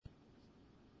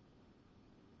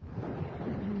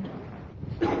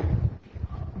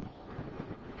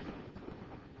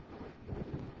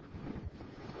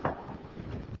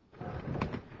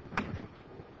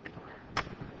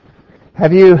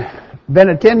Have you been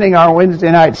attending our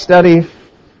Wednesday night study,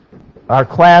 our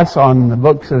class on the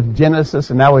books of Genesis,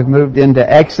 and now we've moved into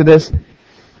Exodus?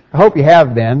 I hope you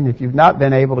have been. If you've not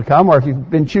been able to come, or if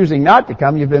you've been choosing not to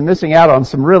come, you've been missing out on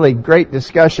some really great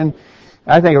discussion.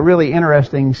 I think a really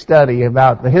interesting study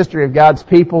about the history of God's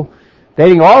people,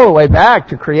 dating all the way back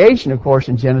to creation, of course,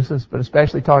 in Genesis, but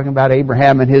especially talking about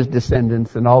Abraham and his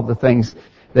descendants and all the things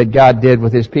that God did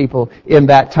with His people in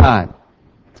that time.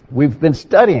 We've been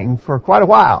studying for quite a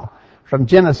while from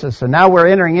Genesis, and now we're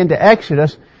entering into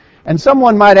Exodus. And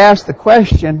someone might ask the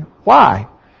question, why?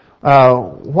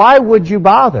 Why would you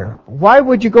bother? Why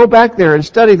would you go back there and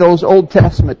study those Old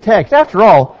Testament texts? After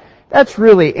all, that's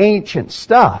really ancient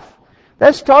stuff.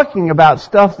 That's talking about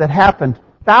stuff that happened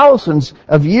thousands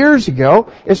of years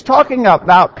ago. It's talking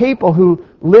about people who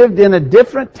lived in a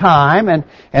different time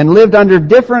and lived under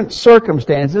different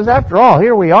circumstances. After all,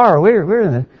 here we are. We're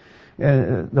in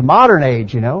the modern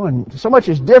age, and so much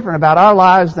is different about our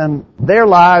lives than their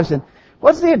lives. And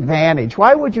what's the advantage?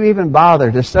 Why would you even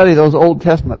bother to study those Old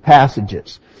Testament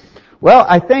passages? Well,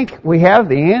 I think we have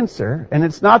the answer, and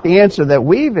it's not the answer that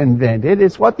we've invented.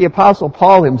 It's what the Apostle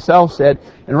Paul himself said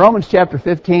in Romans chapter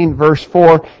 15, verse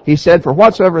 4. He said, "For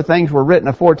whatsoever things were written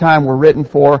aforetime were written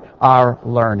for our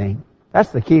learning." That's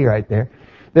the key right there.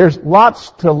 There's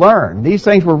lots to learn. These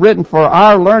things were written for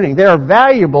our learning. There are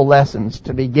valuable lessons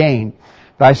to be gained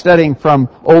by studying from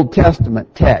Old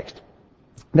Testament text.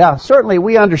 Now, certainly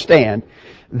we understand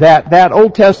that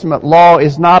Old Testament law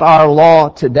is not our law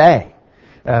today.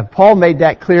 Paul made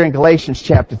that clear in Galatians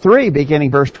chapter 3, beginning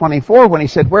verse 24, when he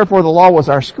said, "Wherefore the law was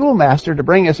our schoolmaster to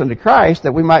bring us unto Christ,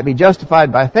 that we might be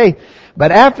justified by faith.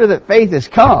 But after that faith is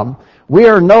come, we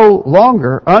are no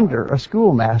longer under a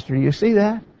schoolmaster." You see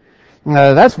that?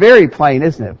 That's very plain,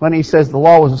 isn't it? When he says the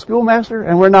law was a schoolmaster,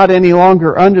 and we're not any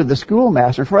longer under the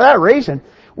schoolmaster. For that reason,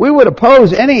 we would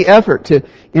oppose any effort to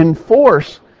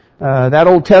enforce that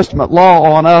Old Testament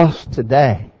law on us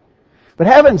today. But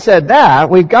having said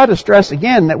that, we've got to stress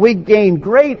again that we gain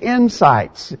great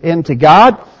insights into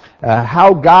God,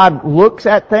 how God looks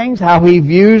at things, how He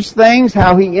views things,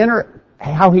 how He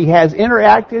has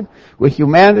interacted with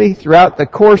humanity throughout the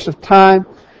course of time.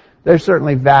 There's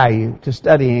certainly value to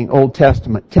studying Old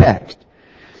Testament text.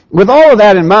 With all of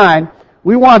that in mind,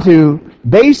 we want to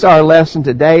base our lesson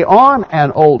today on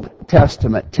an Old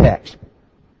Testament text.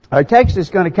 Our text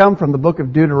is going to come from the book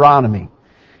of Deuteronomy.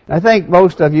 I think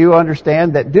most of you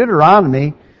understand that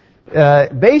Deuteronomy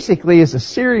basically is a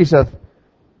series of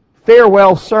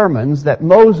farewell sermons that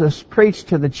Moses preached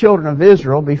to the children of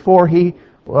Israel before he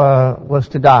was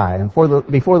to die, and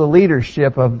before the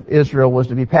leadership of Israel was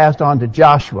to be passed on to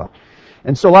Joshua.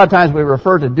 And so a lot of times we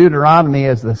refer to Deuteronomy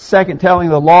as the second telling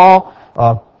of the law,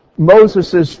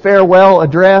 Moses' farewell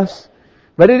address.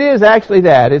 But it is actually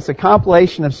that. It's a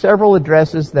compilation of several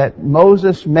addresses that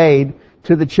Moses made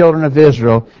to the children of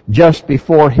Israel just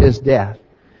before his death.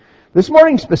 This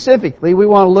morning specifically, we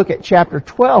want to look at chapter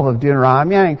 12 of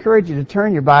Deuteronomy. I encourage you to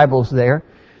turn your Bibles there,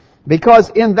 because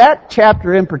in that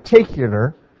chapter in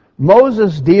particular,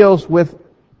 Moses deals with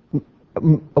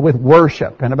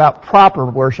worship and about proper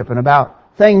worship and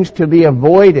about things to be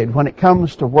avoided when it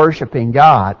comes to worshiping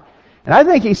God. And I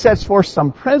think he sets forth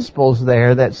some principles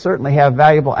there that certainly have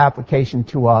valuable application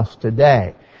to us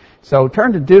today. So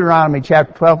turn to Deuteronomy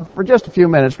chapter 12 for just a few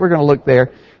minutes. We're going to look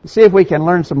there and see if we can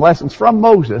learn some lessons from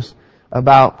Moses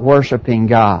about worshiping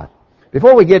God.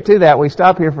 Before we get to that, we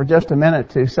stop here for just a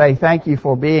minute to say thank you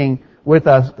for being with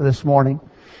us this morning.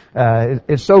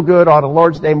 It's so good on a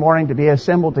Lord's Day morning to be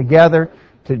assembled together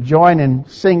to join in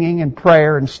singing and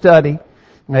prayer and study.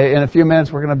 In a few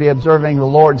minutes, we're going to be observing the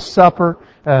Lord's Supper,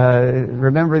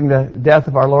 remembering the death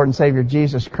of our Lord and Savior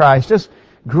Jesus Christ. Just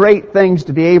great things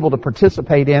to be able to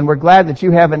participate in. We're glad that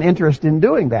you have an interest in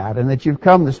doing that and that you've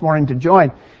come this morning to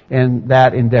join in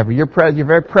that endeavor. Your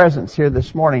very presence here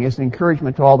this morning is an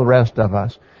encouragement to all the rest of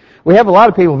us. We have a lot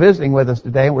of people visiting with us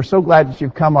today, and we're so glad that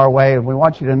you've come our way, and we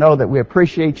want you to know that we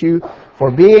appreciate you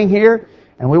for being here,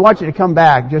 and we want you to come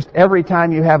back just every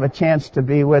time you have a chance to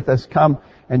be with us. Come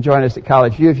and join us at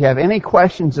College View. If you have any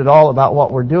questions at all about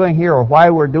what we're doing here or why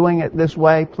we're doing it this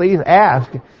way, please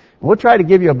ask. We'll try to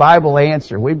give you a Bible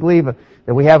answer. We believe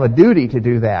that we have a duty to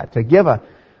do that, to give a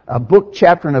book,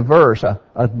 chapter, and a verse, a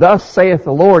thus saith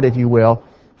the Lord, if you will,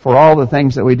 for all the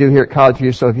things that we do here at College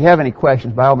View. So if you have any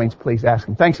questions, by all means, please ask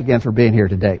them. Thanks again for being here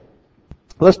today.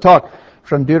 Let's talk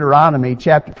from Deuteronomy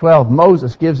chapter 12.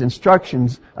 Moses gives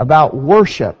instructions about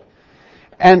worship.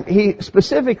 And he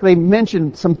specifically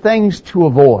mentioned some things to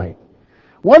avoid.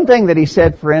 One thing that he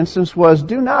said, for instance, was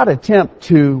do not attempt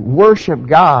to worship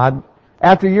God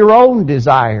after your own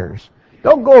desires.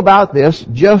 Don't go about this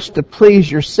just to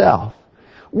please yourself.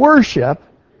 Worship,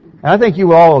 and I think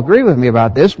you all agree with me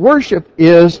about this, worship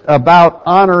is about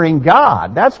honoring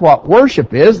God. That's what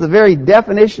worship is. The very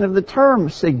definition of the term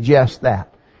suggests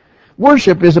that.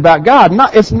 Worship is about God.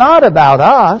 It's not about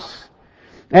us.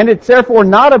 And it's therefore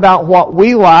not about what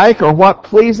we like or what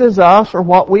pleases us or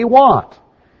what we want.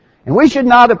 And we should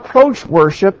not approach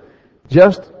worship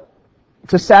just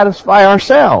to satisfy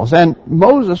ourselves. And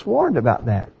Moses warned about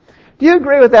that. Do you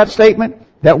agree with that statement?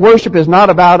 That worship is not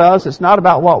about us, it's not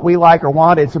about what we like or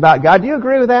want, it's about God. Do you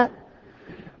agree with that?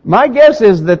 My guess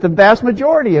is that the vast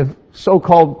majority of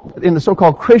in the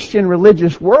so-called Christian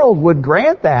religious world would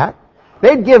grant that.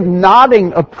 They'd give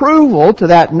nodding approval to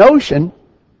that notion.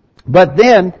 But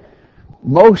then,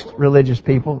 most religious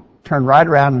people turn right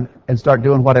around and start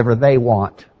doing whatever they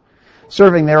want,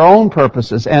 serving their own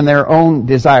purposes and their own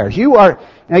desires. Now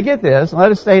get this,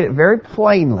 let us state it very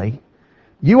plainly.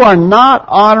 You are not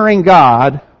honoring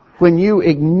God when you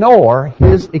ignore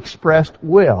His expressed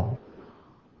will.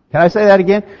 Can I say that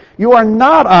again? You are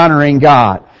not honoring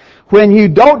God when you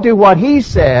don't do what He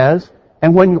says,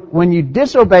 and when you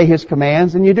disobey His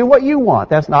commands and you do what you want.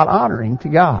 That's not honoring to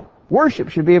God. Worship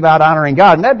should be about honoring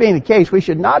God. And that being the case, we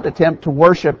should not attempt to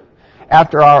worship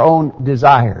after our own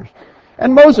desires.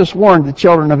 And Moses warned the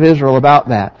children of Israel about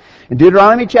that. In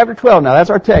Deuteronomy chapter 12, now that's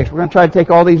our text. We're going to try to take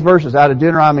all these verses out of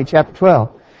Deuteronomy chapter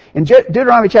 12. In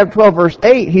Deuteronomy chapter 12, verse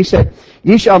 8, he said,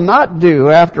 "Ye shall not do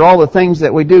after all the things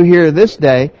that we do here this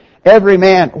day, every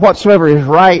man whatsoever is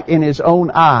right in his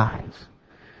own eyes."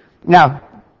 Now,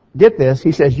 get this.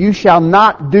 He says, you shall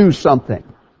not do something.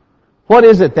 What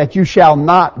is it that you shall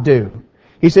not do?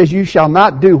 He says, you shall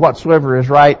not do whatsoever is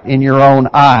right in your own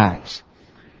eyes.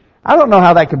 I don't know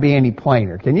how that could be any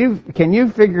plainer. Can you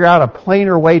figure out a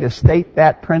plainer way to state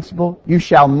that principle? You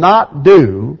shall not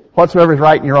do whatsoever is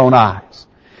right in your own eyes.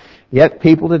 Yet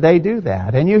people today do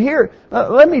that. And you hear,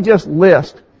 let me just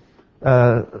list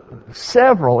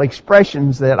several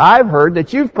expressions that I've heard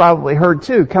that you've probably heard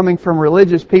too, coming from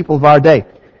religious people of our day.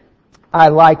 I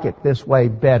like it this way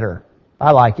better.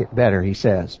 I like it better, he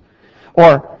says.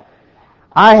 Or,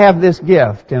 I have this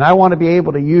gift, and I want to be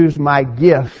able to use my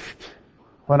gift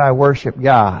when I worship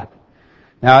God.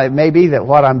 Now, it may be that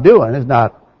what I'm doing is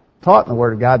not taught in the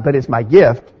Word of God, but it's my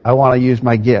gift. I want to use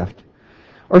my gift.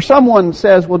 Or someone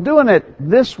says, well, doing it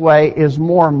this way is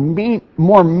more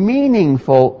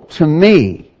meaningful to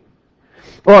me.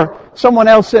 Or someone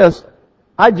else says,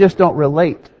 I just don't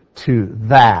relate to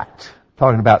that.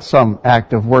 Talking about some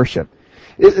act of worship.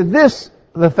 This,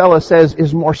 the fellow says,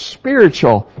 is more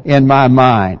spiritual in my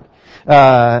mind.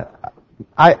 I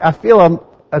feel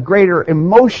a greater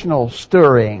emotional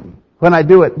stirring when I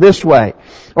do it this way.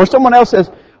 Or someone else says,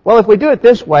 well, if we do it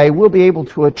this way, we'll be able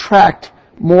to attract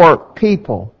more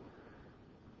people.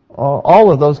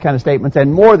 All of those kind of statements,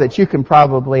 and more that you can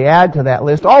probably add to that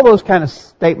list. All those kind of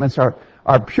statements are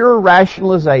pure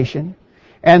rationalization,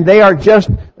 and they are just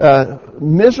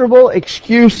miserable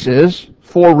excuses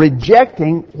for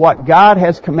rejecting what God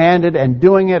has commanded and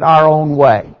doing it our own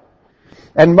way.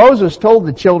 And Moses told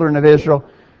the children of Israel,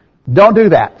 don't do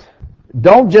that.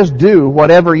 Don't just do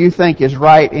whatever you think is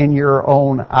right in your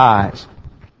own eyes.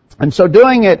 And so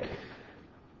doing it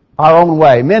our own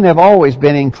way. Men have always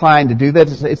been inclined to do that.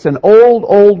 It's an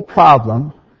old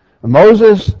problem.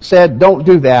 Moses said, don't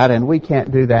do that, and we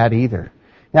can't do that either.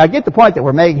 Now, get the point that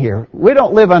we're making here. We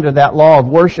don't live under that law of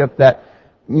worship that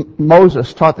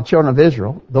Moses taught the children of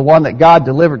Israel, the one that God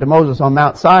delivered to Moses on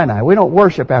Mount Sinai. We don't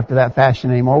worship after that fashion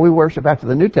anymore. We worship after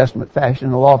the New Testament fashion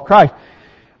in the law of Christ.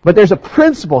 But there's a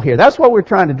principle here. That's what we're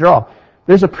trying to draw.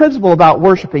 There's a principle about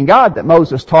worshiping God that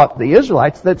Moses taught the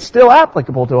Israelites that's still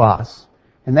applicable to us.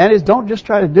 And that is, don't just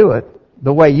try to do it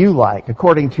the way you like,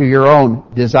 according to your own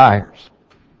desires.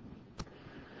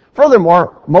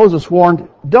 Furthermore, Moses warned,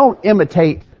 don't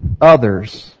imitate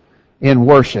others in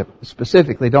worship.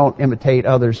 Specifically, don't imitate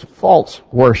others' false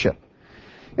worship.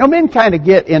 You know, men kind of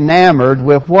get enamored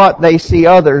with what they see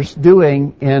others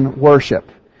doing in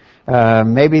worship.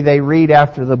 Maybe they read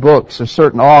after the books of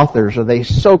certain authors, or they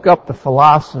soak up the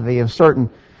philosophy of certain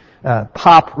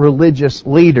pop religious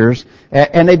leaders,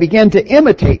 and they begin to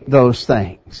imitate those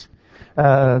things.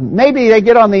 Maybe they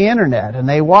get on the internet and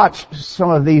they watch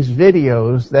some of these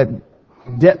videos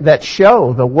that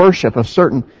show the worship of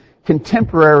certain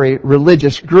contemporary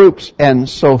religious groups and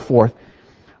so forth.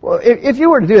 Well, if you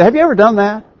were to do that, have you ever done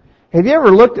that? Have you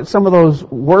ever looked at some of those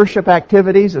worship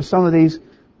activities of some of these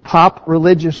pop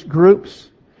religious groups?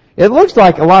 It looks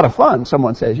like a lot of fun,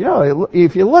 someone says. You know,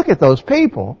 if you look at those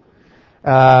people,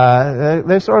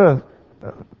 they sort of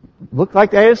look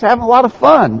like they're just having a lot of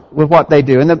fun with what they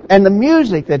do. And the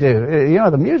music they do, you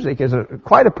know, the music is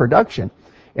quite a production.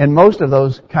 in most of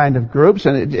those kind of groups,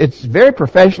 and it's very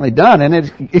professionally done,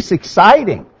 and it's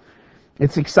exciting.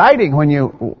 It's exciting when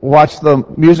you watch the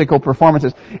musical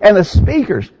performances. And the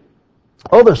speakers,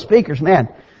 man,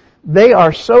 they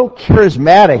are so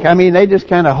charismatic. I mean, they just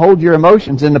kind of hold your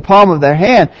emotions in the palm of their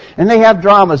hand. And they have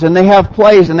dramas, and they have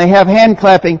plays, and they have hand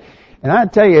clapping. And I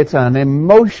tell you, it's an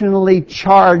emotionally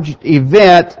charged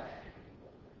event.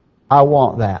 I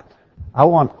want that. I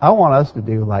want us to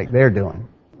do like they're doing.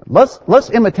 Let's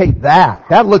imitate that.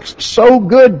 That looks so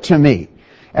good to me.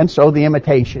 And so the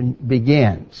imitation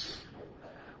begins.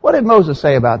 What did Moses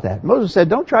say about that? Moses said,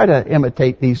 don't try to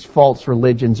imitate these false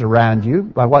religions around you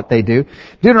by what they do.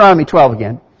 Deuteronomy 12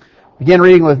 again. Begin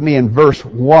reading with me in verse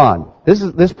 1.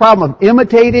 This problem of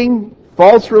imitating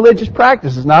false religious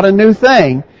practice is not a new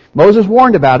thing. Moses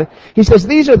warned about it. He says,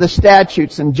 these are the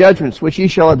statutes and judgments which ye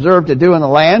shall observe to do in the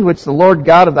land, which the Lord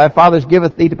God of thy fathers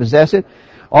giveth thee to possess it.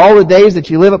 All the days that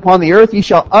ye live upon the earth, ye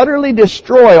shall utterly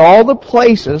destroy all the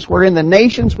places wherein the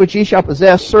nations which ye shall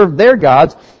possess serve their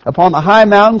gods, upon the high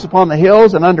mountains, upon the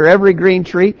hills, and under every green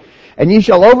tree. And ye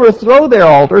shall overthrow their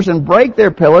altars, and break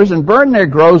their pillars, and burn their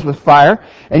groves with fire.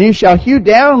 And ye shall hew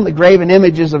down the graven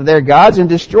images of their gods, and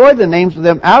destroy the names of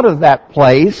them out of that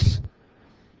place.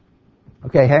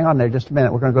 Okay, hang on there just a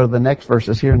minute. We're going to go to the next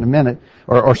verses here in a minute,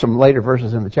 or some later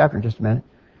verses in the chapter in just a minute.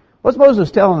 What's Moses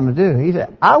telling them to do? He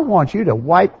said, I want you to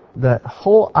wipe the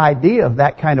whole idea of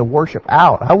that kind of worship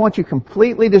out. I want you to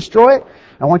completely destroy it.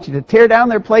 I want you to tear down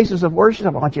their places of worship. I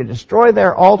want you to destroy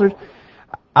their altars.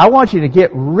 I want you to get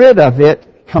rid of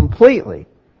it completely.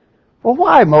 Well,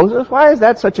 why, Moses? Why is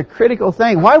that such a critical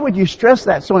thing? Why would you stress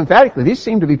that so emphatically? These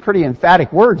seem to be pretty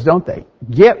emphatic words, don't they?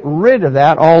 Get rid of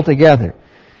that altogether.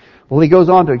 Well, he goes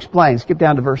on to explain. Skip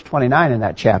down to verse 29 in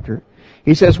that chapter.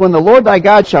 He says, when the Lord thy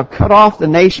God shall cut off the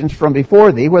nations from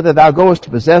before thee, whither thou goest to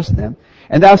possess them,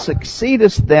 and thou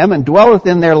succeedest them and dwellest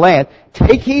in their land,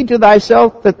 take heed to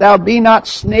thyself that thou be not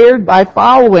snared by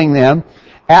following them,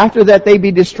 after that they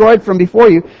be destroyed from before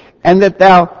you, and that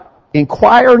thou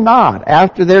inquire not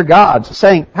after their gods,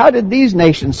 saying, how did these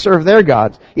nations serve their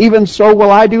gods? Even so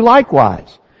will I do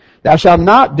likewise. Thou shalt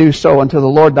not do so unto the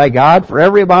Lord thy God, for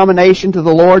every abomination to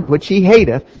the Lord which he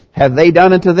hateth have they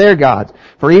done unto their gods.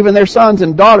 For even their sons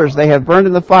and daughters they have burned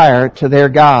in the fire to their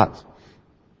gods.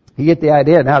 You get the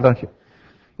idea now, don't you?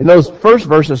 In those first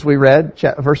verses we read,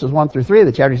 verses 1 through 3 of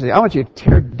the chapter, he says, I want you to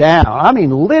tear down. I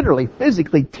mean literally,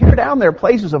 physically tear down their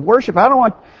places of worship. I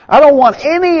don't want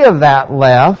any of that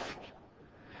left.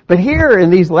 But here in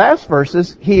these last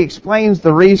verses, he explains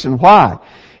the reason why.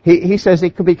 He says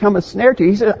it could become a snare to you.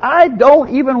 He says, I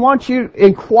don't even want you to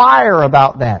inquire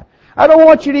about that. I don't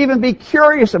want you to even be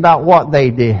curious about what they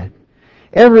did.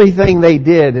 Everything they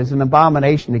did is an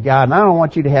abomination to God, and I don't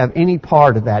want you to have any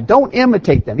part of that. Don't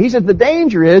imitate them. He says the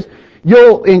danger is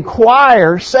you'll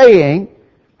inquire saying,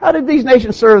 how did these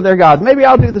nations serve their gods? Maybe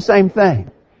I'll do the same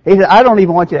thing. He said, I don't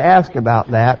even want you to ask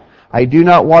about that. I do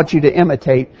not want you to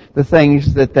imitate the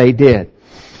things that they did.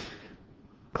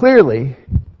 Clearly,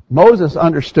 Moses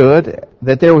understood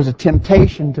that there was a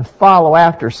temptation to follow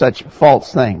after such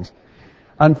false things.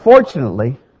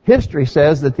 Unfortunately, history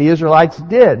says that the Israelites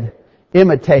did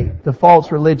imitate the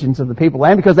false religions of the people of the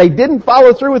land because they didn't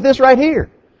follow through with this right here.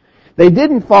 They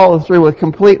didn't follow through with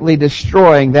completely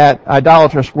destroying that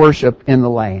idolatrous worship in the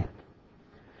land.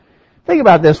 Think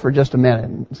about this for just a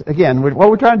minute. Again, what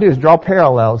we're trying to do is draw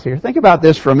parallels here. Think about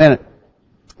this for a minute.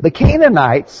 The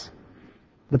Canaanites,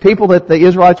 the people that the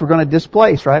Israelites were going to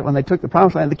displace, right, when they took the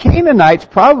Promised Land, the Canaanites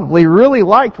probably really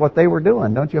liked what they were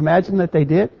doing. Don't you imagine that they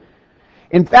did?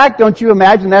 In fact, don't you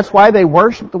imagine that's why they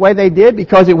worshiped the way they did?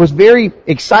 Because it was very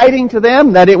exciting to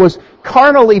them, that it was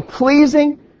carnally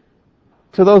pleasing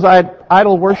to those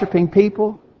idol-worshiping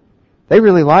people. They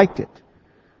really liked it.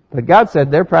 But God said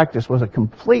their practice was a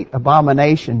complete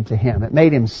abomination to Him. It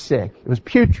made Him sick. It was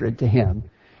putrid to Him.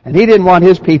 And He didn't want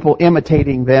His people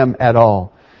imitating them at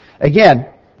all. Again,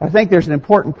 I think there's an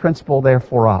important principle there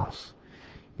for us.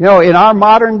 You know, in our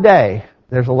modern day,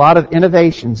 there's a lot of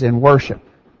innovations in worship.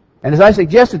 And as I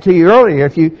suggested to you earlier,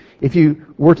 if you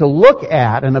were to look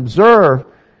at and observe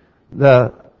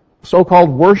the so-called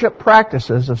worship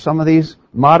practices of some of these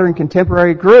modern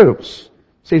contemporary groups,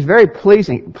 see, it's very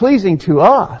pleasing to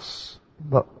us.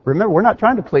 But remember, we're not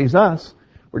trying to please us.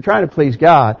 We're trying to please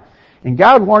God. And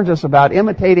God warns us about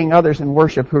imitating others in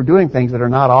worship who are doing things that are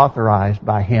not authorized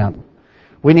by Him.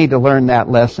 We need to learn that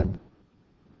lesson.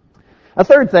 A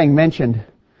third thing mentioned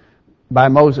by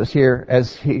Moses here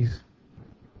as he's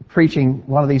preaching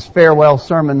one of these farewell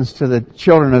sermons to the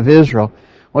children of Israel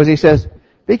was he says,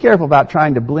 be careful about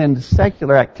trying to blend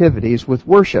secular activities with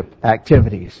worship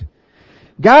activities.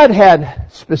 God had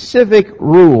specific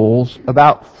rules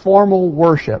about formal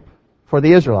worship for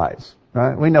the Israelites.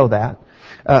 Right? We know that.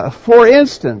 For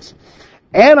instance,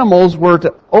 animals were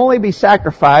to only be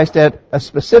sacrificed at a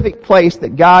specific place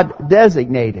that God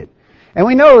designated. And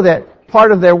we know that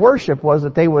part of their worship was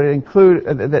that they would include,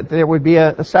 that there would be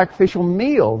a sacrificial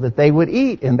meal that they would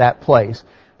eat in that place.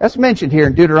 That's mentioned here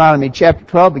in Deuteronomy chapter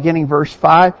 12, beginning verse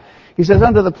 5. He says,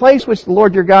 unto the place which the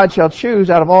Lord your God shall choose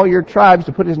out of all your tribes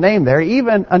to put his name there,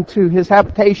 even unto his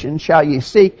habitation shall ye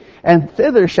seek, and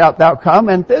thither shalt thou come,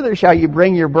 and thither shall ye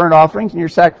bring your burnt offerings and your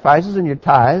sacrifices and your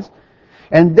tithes.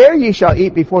 And there ye shall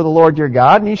eat before the Lord your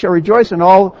God, and ye shall rejoice in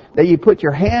all that ye put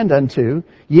your hand unto,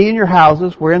 ye and your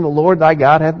houses, wherein the Lord thy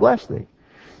God hath blessed thee.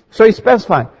 So he's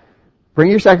specifying,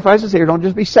 bring your sacrifices here. Don't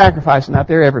just be sacrificing out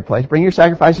there every place. Bring your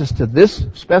sacrifices to this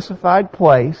specified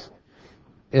place.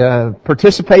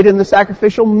 Participate in the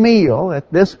sacrificial meal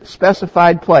at this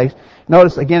specified place.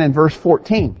 Notice again in verse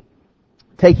 14.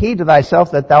 Take heed to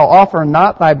thyself that thou offer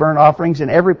not thy burnt offerings in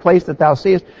every place that thou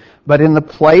seest, but in the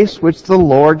place which the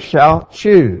Lord shall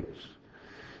choose.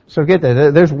 So get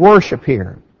that. There's worship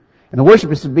here. And the worship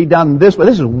is to be done this way.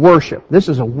 This is worship. This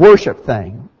is a worship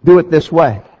thing. Do it this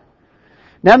way.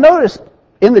 Now notice,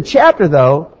 in the chapter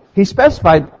though, he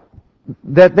specified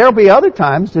that there'll be other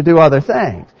times to do other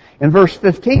things. In verse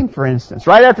 15, for instance,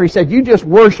 right after he said, you just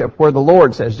worship where the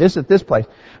Lord says, just at this place.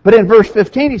 But in verse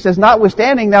 15 he says,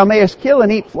 notwithstanding thou mayest kill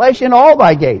and eat flesh in all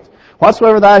thy gates.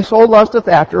 Whatsoever thy soul lusteth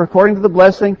after, according to the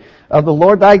blessing of the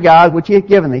Lord thy God, which he hath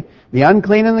given thee, the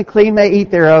unclean and the clean may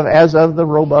eat thereof, as of the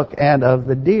roebuck and of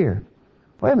the deer.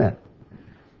 Wait a minute.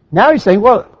 Now he's saying,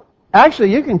 well,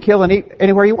 actually you can kill and eat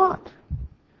anywhere you want.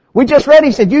 We just read,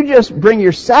 he said, you just bring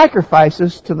your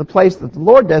sacrifices to the place that the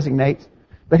Lord designates.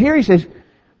 But here he says,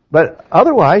 but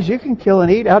otherwise you can kill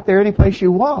and eat out there any place you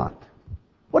want.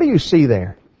 What do you see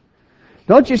there?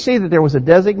 Don't you see that there was a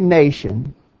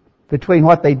designation between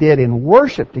what they did in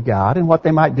worship to God and what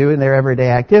they might do in their everyday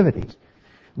activities?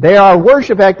 There are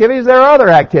worship activities, there are other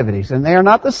activities, and they are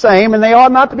not the same, and they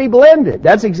ought not to be blended.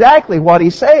 That's exactly what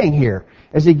he's saying here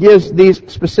as he gives these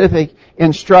specific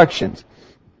instructions.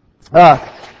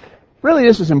 Really,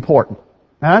 this is important.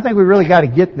 And I think we really got to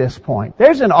get this point.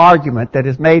 There's an argument that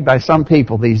is made by some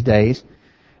people these days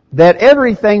that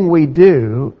everything we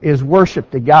do is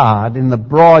worship to God in the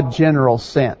broad general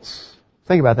sense.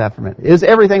 Think about that for a minute. Is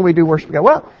everything we do worship to God?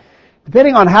 Well,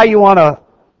 depending on how you want to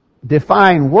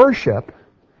define worship,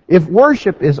 if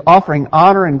worship is offering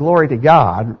honor and glory to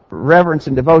God, reverence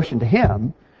and devotion to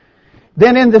Him,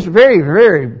 then in this very,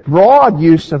 very broad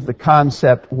use of the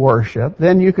concept worship,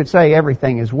 then you could say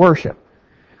everything is worship.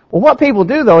 Well, what people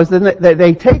do, though, is then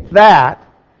they take that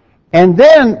and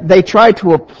then they try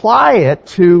to apply it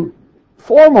to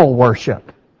formal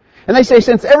worship. And they say,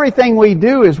 since everything we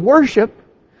do is worship,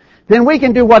 then we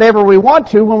can do whatever we want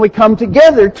to when we come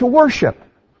together to worship.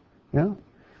 You know?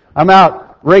 I'm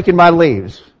out raking my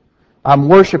leaves. I'm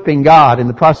worshiping God in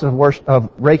the process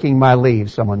of raking my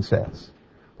leaves, someone says.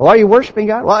 Well, are you worshiping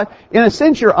God? Well, in a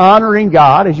sense, you're honoring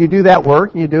God as you do that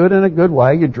work, and you do it in a good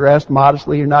way. You're dressed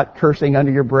modestly. You're not cursing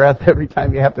under your breath every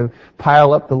time you have to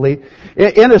pile up the leaves.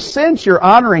 In a sense, you're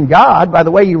honoring God by the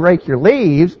way you rake your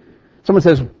leaves. Someone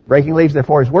says, raking leaves,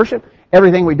 therefore, is worship.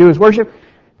 Everything we do is worship.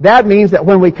 That means that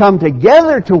when we come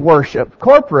together to worship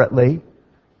corporately,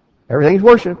 everything is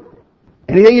worship.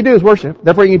 Anything you do is worship.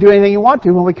 Therefore, you can do anything you want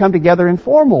to when we come together in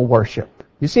formal worship.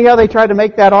 You see how they try to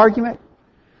make that argument?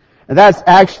 And that's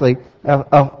actually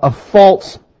a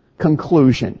false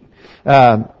conclusion.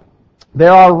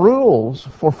 There are rules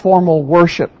for formal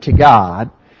worship to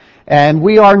God, and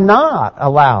we are not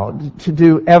allowed to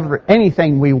do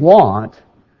anything we want.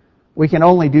 We can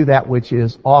only do that which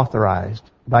is authorized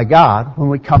by God when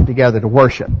we come together to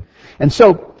worship. And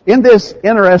so, in this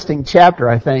interesting chapter,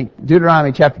 I think,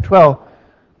 Deuteronomy chapter 12,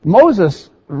 Moses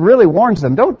really warns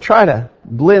them, don't try to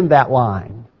blend that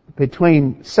line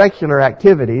between secular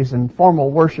activities and formal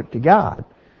worship to God.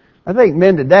 I think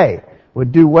men today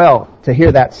would do well to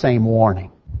hear that same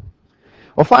warning.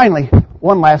 Well, finally,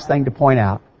 one last thing to point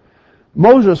out.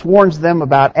 Moses warns them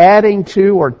about adding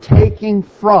to or taking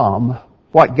from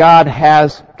what God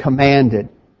has commanded.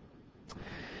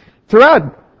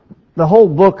 Throughout the whole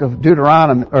book of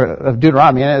Deuteronomy,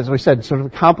 and as we said, sort of a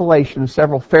compilation of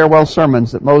several farewell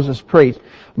sermons that Moses preached,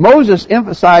 Moses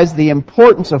emphasized the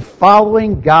importance of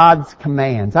following God's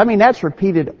commands. I mean, that's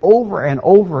repeated over and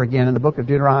over again in the book of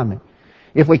Deuteronomy.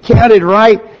 If we counted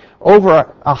right, over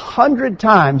 100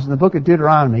 times in the book of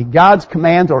Deuteronomy, God's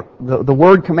commands, or the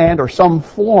word command, or some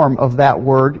form of that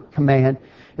word command,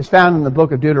 is found in the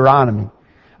book of Deuteronomy.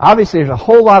 Obviously, there's a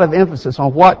whole lot of emphasis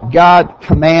on what God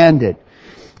commanded.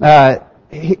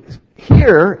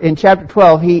 here in chapter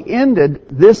 12, he ended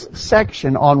this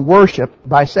section on worship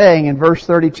by saying in verse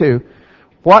 32,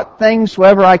 "What things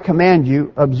soever I command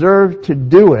you, observe to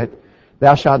do it.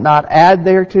 Thou shalt not add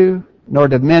thereto, nor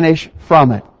diminish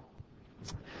from it."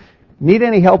 Need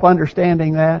any help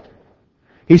understanding that?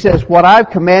 He says, what I've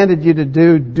commanded you to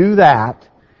do, do that.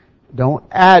 Don't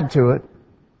add to it.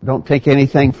 Don't take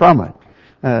anything from it.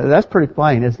 That's pretty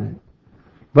plain, isn't it?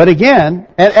 But again,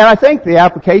 and I think the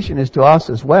application is to us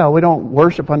as well. We don't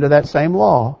worship under that same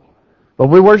law, but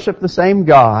we worship the same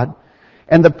God.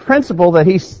 And the principle that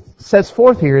he sets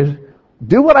forth here is,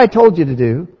 do what I told you to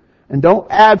do, and don't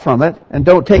add from it, and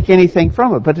don't take anything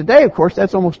from it. But today, of course,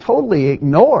 that's almost totally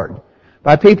ignored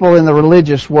by people in the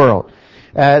religious world.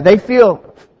 They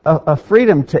feel a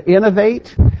freedom to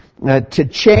innovate, to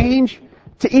change,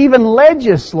 to even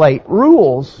legislate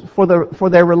rules for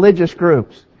their religious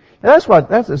groups. And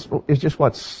that is just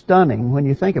what's stunning when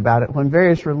you think about it. When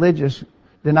various religious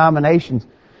denominations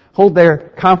hold their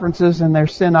conferences and their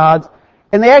synods,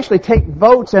 and they actually take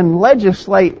votes and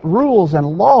legislate rules and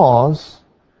laws,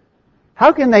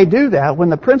 how can they do that when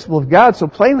the principle of God so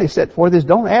plainly set forth is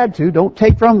don't add to, don't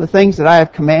take from the things that I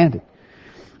have commanded?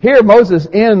 Here Moses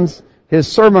ends his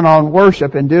sermon on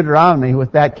worship in Deuteronomy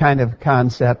with that kind of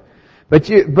concept. But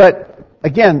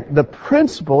again, the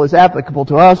principle is applicable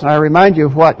to us, and I remind you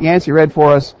of what Yancey read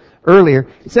for us earlier.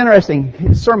 It's interesting,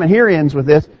 his sermon here ends with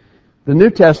this. The New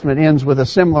Testament ends with a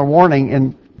similar warning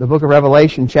in the book of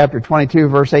Revelation, chapter 22,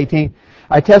 verse 18.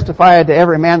 "I testify to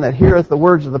every man that heareth the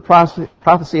words of the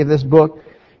prophecy of this book.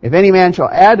 If any man shall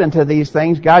add unto these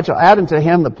things, God shall add unto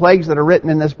him the plagues that are written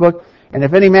in this book. And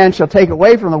if any man shall take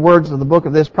away from the words of the book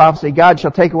of this prophecy, God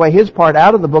shall take away his part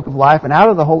out of the book of life and out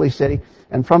of the holy city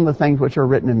and from the things which are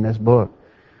written in this book."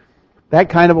 That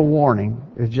kind of a warning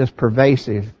is just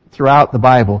pervasive throughout the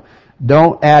Bible.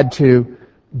 Don't add to,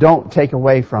 don't take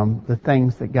away from the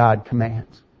things that God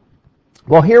commands.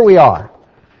 Well, here we are,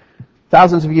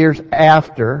 thousands of years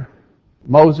after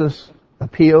Moses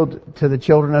appealed to the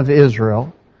children of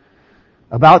Israel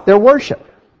about their worship.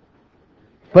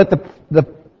 But the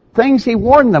things he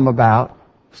warned them about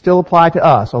still apply to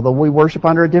us. Although we worship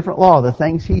under a different law, the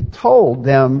things he told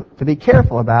them to be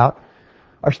careful about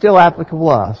are still applicable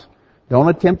to us. Don't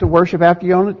attempt to worship after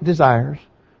your own desires.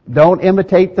 Don't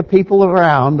imitate the people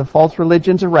around, the false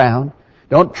religions around.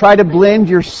 Don't try to blend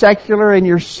your secular and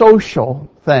your social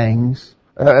things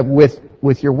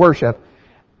with your worship.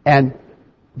 And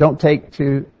don't take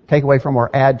away from or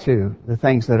add to the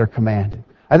things that are commanded.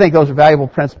 I think those are valuable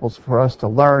principles for us to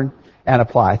learn and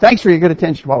apply. Thanks for your good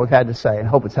attention to what we've had to say, and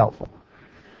hope it's helpful.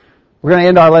 We're going to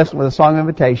end our lesson with a song of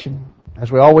invitation,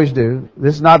 as we always do.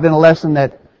 This has not been a lesson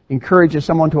that encourages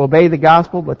someone to obey the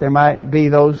gospel, but there might be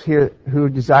those here who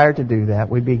desire to do that.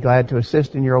 We'd be glad to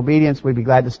assist in your obedience. We'd be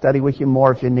glad to study with you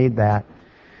more if you need that.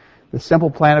 The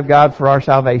simple plan of God for our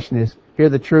salvation is hear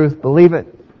the truth, believe it,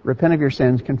 repent of your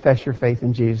sins, confess your faith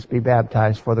in Jesus, be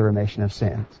baptized for the remission of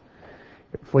sins.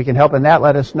 If we can help in that,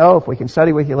 let us know. If we can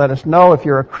study with you, let us know. If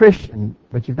you're a Christian,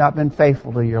 but you've not been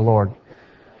faithful to your Lord,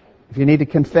 if you need to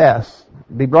confess,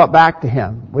 be brought back to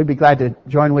Him, we'd be glad to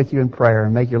join with you in prayer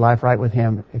and make your life right with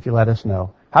Him if you let us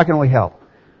know. How can we help?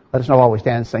 Let us know while we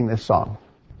stand and sing this song.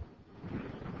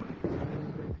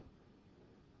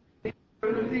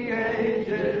 Through the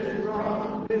ages,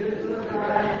 from this